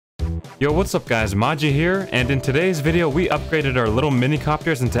Yo, what's up guys, Modgey here, and in today's video we upgraded our little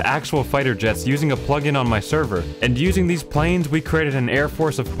minicopters into actual fighter jets using a plugin on my server. And using these planes, we created an air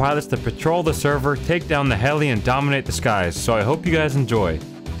force of pilots to patrol the server, take down the heli, and dominate the skies, so I hope you guys enjoy.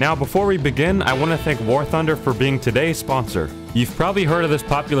 Now, before we begin, I want to thank War Thunder for being today's sponsor. You've probably heard of this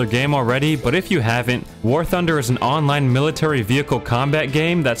popular game already, but if you haven't, War Thunder is an online military vehicle combat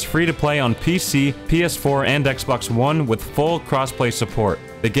game that's free to play on PC, PS4, and Xbox One with full crossplay support.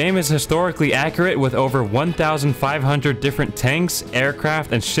 The game is historically accurate with over 1,500 different tanks,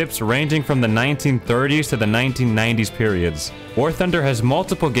 aircraft, and ships ranging from the 1930s to the 1990s periods. War Thunder has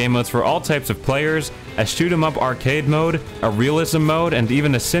multiple game modes for all types of players, a shoot-'em-up arcade mode, a realism mode, and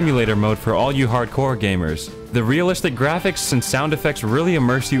even a simulator mode for all you hardcore gamers. The realistic graphics and sound effects really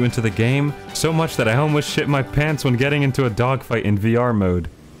immerse you into the game, so much that I almost shit my pants when getting into a dogfight in VR mode.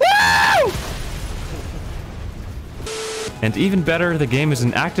 Woo! And even better, the game is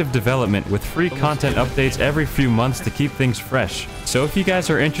in active development with free content updates every few months to keep things fresh. So if you guys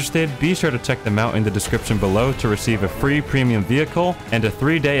are interested, be sure to check them out in the description below to receive a free premium vehicle and a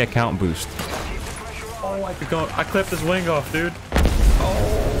 3-day account boost. Oh, I clipped his wing off, dude.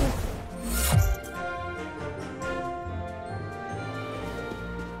 Oh.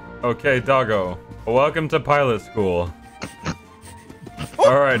 Okay, doggo. Welcome to pilot school.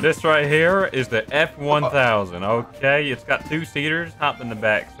 Alright, this right here is the F-1000, okay? It's got 2 seaters. Hop in the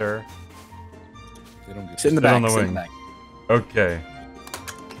back, sir. Sit in the back, on the sit in wing. the back. Okay.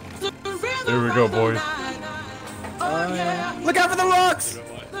 Here we go, boys. Look out for the rocks!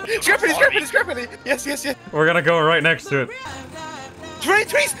 Scrappity! Yes. We're gonna go right next to it.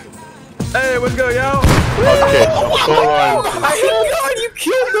 Trees! Hey, let's go, yo! Okay. Oh my god, you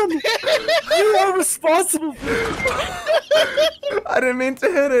killed him! You are responsible for it! I didn't mean to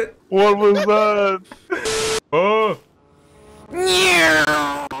hit it. What was that? Oh!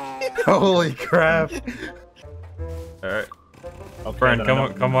 Holy crap! Alright. Okay, Brian,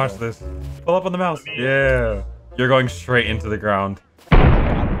 come watch this. Pull up on the mouse. Yeah. You're going straight into the ground.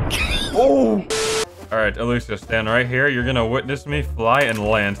 Oh! Alright, Alicia, stand right here. You're gonna witness me fly and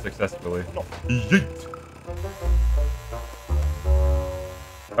land successfully. Yeet!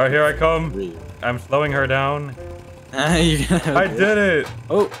 Alright, here I come. I'm slowing her down. I did it!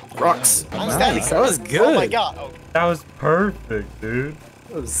 Oh, rocks. I'm standing. That was good. Oh my god. Oh. That was perfect, dude.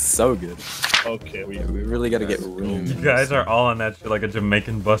 That was so good. Okay, We really gotta get room. You guys are all on that shit like a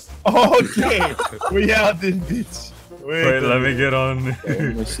Jamaican bus. Okay, we out this bitch. Wait, let me get on.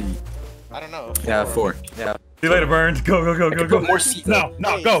 Let me see. I don't know. Yeah, 4. Yeah. See you later, Burns. Go. Put more seats. No,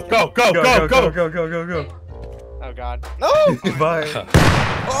 go. Go. Oh god. No! Bye.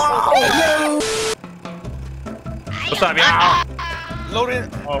 Oh, What's up, y'all? Load in.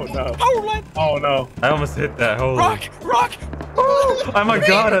 Oh no. Power line. Oh no. I almost hit that. Holy. Rock! I'm a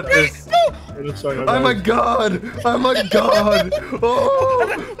god at this. I'm a god. Oh.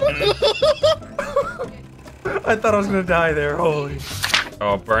 I thought I was gonna die there. Holy.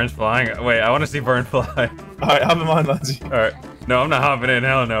 Oh, Burns flying. Wait, I want to see Burn fly. Alright, I'm in mine, Lindsay. Alright. No, I'm not hopping in.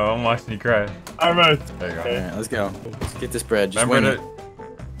 Hell no. I'm watching you crash. Alright. There you go. Alright, let's go. Let's get this bread. Just Remember wing to it.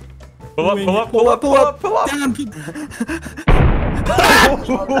 pull up. Down.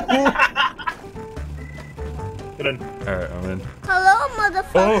 Get in. Alright, I'm in. Hello,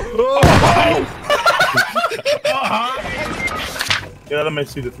 motherfucker. Get out of my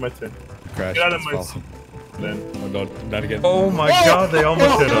seat, it's my turn. Crash. Get out of my seat. Oh god, not again. Oh my god, they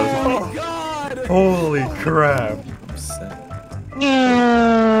almost hit us. Oh god! Holy crap. I'm upset.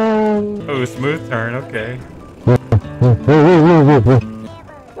 Oh, smooth turn. Okay. We're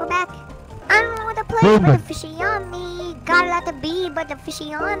back. I don't know what to play, but the fishy on me. Got a lot to be, but the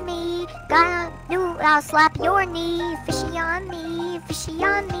fishy on me. I'll slap your knee. Fishy on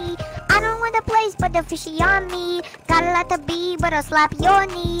me. I don't want the place, but the fishy on me. Got a lot to be, but I'll slap your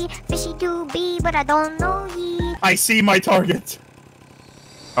knee. Fishy to be, but I don't know ye. I see my target.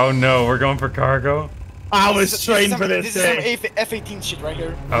 Oh no, we're going for cargo? I was trained for this This is some F-18 shit right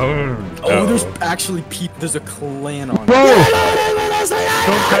here. Oh, Oh, no. there's actually there's a clan on it.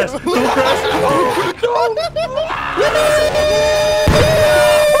 Don't crash!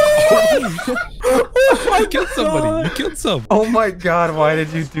 You killed somebody. You killed some. Oh my god, why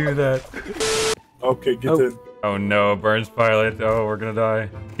did you do that? Okay, get in. Oh no, Burns pilot. Oh, we're gonna die.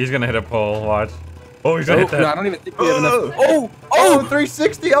 He's gonna hit a pole, watch. Oh, he's gonna hit that. No, I don't even think we have enough. Oh,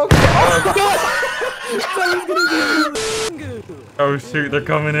 360, okay. Oh shoot, they're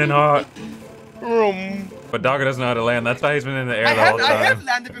coming in hot. But Doggo doesn't know how to land. That's why he's been in the air the whole I have time.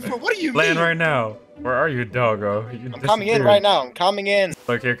 landed before. What do you Land mean? right now. Where are you, Doggo? I'm coming in right now. I'm coming in.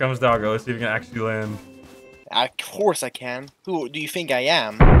 Look, here comes Doggo. Let's see if he can actually land. Of course I can. Who do you think I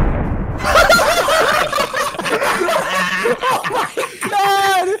am?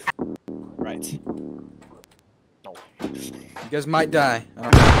 God! Right. You guys might die.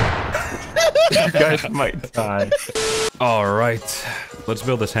 You guys might die. All right, let's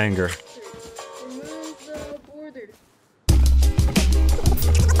build this hangar.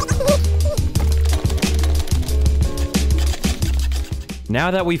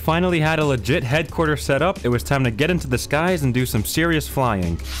 Now that we finally had a legit headquarters set up, it was time to get into the skies and do some serious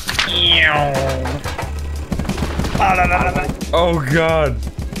flying. Oh god,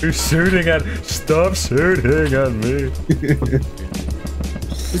 you're shooting at— stop shooting at me.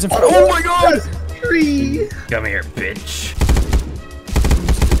 He's in front. Oh my god! Tree. Come here, bitch.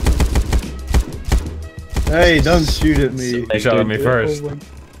 Hey, don't shoot at me. You shot at me first.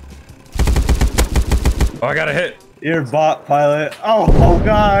 Oh, I got a hit. You're a bot pilot. Oh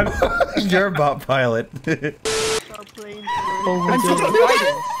god. You're a bot pilot. What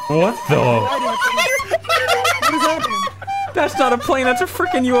the? What is happening? That's not a plane, that's a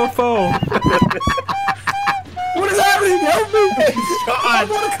freaking UFO. What is happening? Help me! I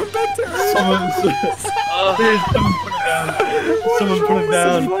want to come back to Earth. Someone put it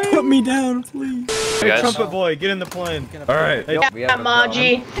down. Put me down, please. Hey, trumpet boy, get in the plane. All right. Hey, Yeah,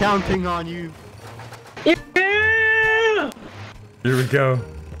 Modgey. counting on you. Here we go.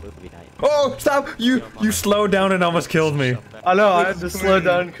 Oh, stop! You slowed down and almost killed me. I know, I had to slow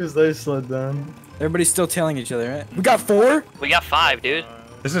down because they slowed down. Everybody's still tailing each other, right? We got 4? We got 5, dude.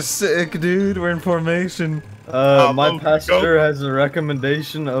 This is sick, dude. We're in formation. My passenger has a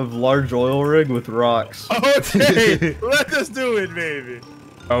recommendation of large oil rig with rocks. Okay, let us do it, baby.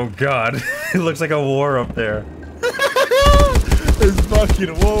 Oh god, it looks like a war up there. It's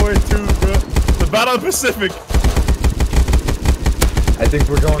fucking World War II, bro. The Battle of the Pacific. I think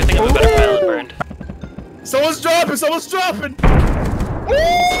we're going. Good thing I'm a better pilot, burned. Someone's dropping. Someone's dropping.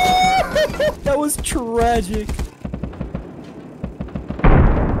 That was tragic.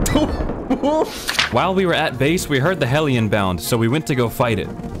 While we were at base, we heard the heli inbound, so we went to go fight it.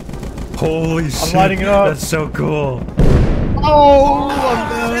 Holy shit, lighting it up. That's so cool. Oh,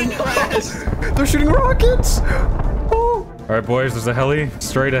 I'm down. They're shooting rockets. Oh. All right, boys, there's a heli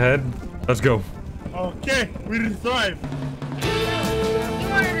straight ahead. Let's go. Okay, we didn't thrive.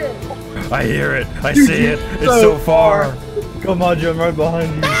 I hear it. I see it. It's so far. Come on, Joe, I'm right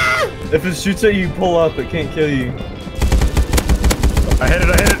behind you. If it shoots at you, pull up. It can't kill you. I hit it.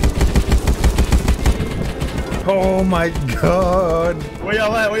 I hit it. Oh my god. Where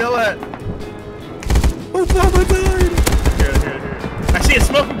y'all at? Where y'all at? Oh, Papa died. Here. I see it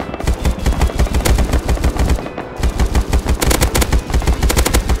smoking.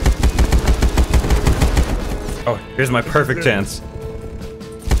 Oh, here's my perfect chance.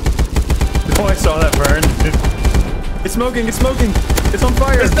 Oh, I saw that burn. It's smoking. It's smoking. It's on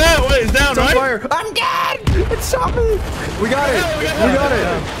fire. It's down. Wait, it's down, It's on right? fire. I'm dead. It shot me. We got it. We got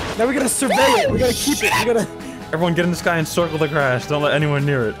it. Now we gotta survey it. We gotta keep it. We gotta. Everyone get in the sky and circle the crash. Don't let anyone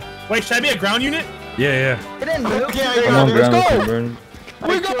near it. Wait, should I be a ground unit? Yeah. I'm on ground with you, Burn.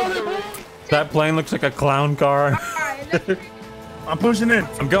 That plane looks like a clown car. I'm pushing in.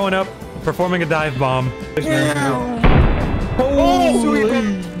 I'm going up, performing a dive bomb. Oh,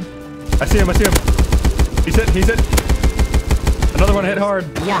 I see him. He's hit. Another one hit hard.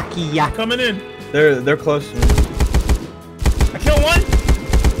 coming in. They're close to me. I killed one.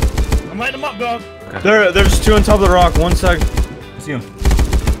 I'm lighting them up, dog. There's 2 on top of the rock. 1 sec. I see him.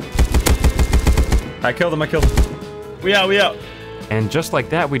 I killed him. We out. And just like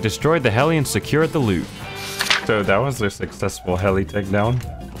that, we destroyed the heli and secured the loot. So that was a successful heli takedown.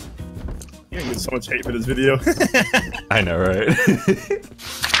 You're gonna get so much hate for this video. I know, right?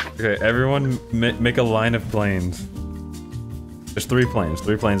 Okay, everyone make a line of planes. There's 3 planes.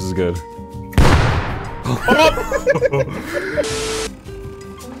 3 planes is good.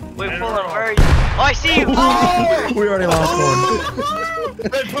 Wait, pull on, where are you? Oh, I see you! Oh! We already lost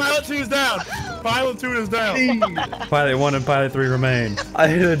Hey, Pilot 2 is down. Pilot 2 is down. one. Pilot 1 and Pilot 3 remain. I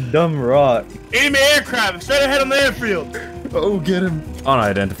hit a dumb rock. Enemy aircraft straight ahead on the airfield. Oh, get him.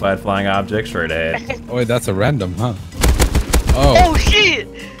 Unidentified flying object straight ahead. Oh wait, that's a random, huh? Oh. Oh, shit!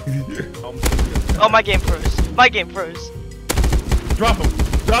 Oh, my game froze. Drop him.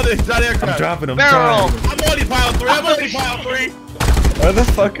 Drop the aircraft. I'm dropping him. Barrel! I'm on you, Pilot 3. I'm on you, Pilot 3. Where the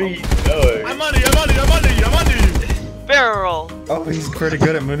fuck are you going? I'm under you. Barrel! Oh, he's pretty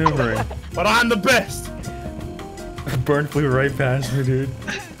good at maneuvering. But I'm the best. Burn flew right past me, dude.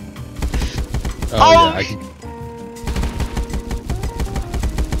 Oh, Yeah, I can...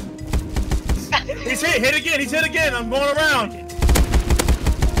 He's hit again. I'm going around.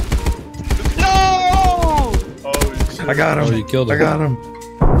 No! Oh, shit. I got him. Oh, you killed him. I got him.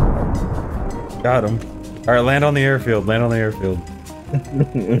 Got him. All right, land on the airfield. Land on the airfield.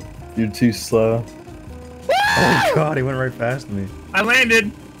 You're too slow. Oh god, he went right past me. I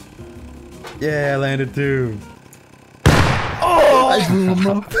landed. Yeah, I landed too. I blew him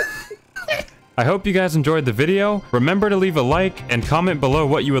up. I hope you guys enjoyed the video. Remember to leave a like and comment below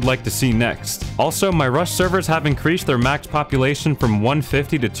what you would like to see next. Also, my Rush servers have increased their max population from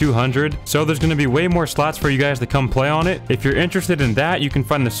 150 to 200, so there's going to be way more slots for you guys to come play on it. If you're interested in that, you can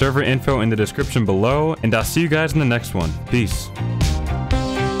find the server info in the description below, and I'll see you guys in the next one. Peace.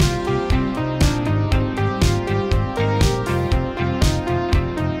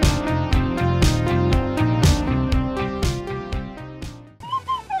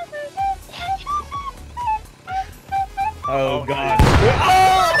 Oh god.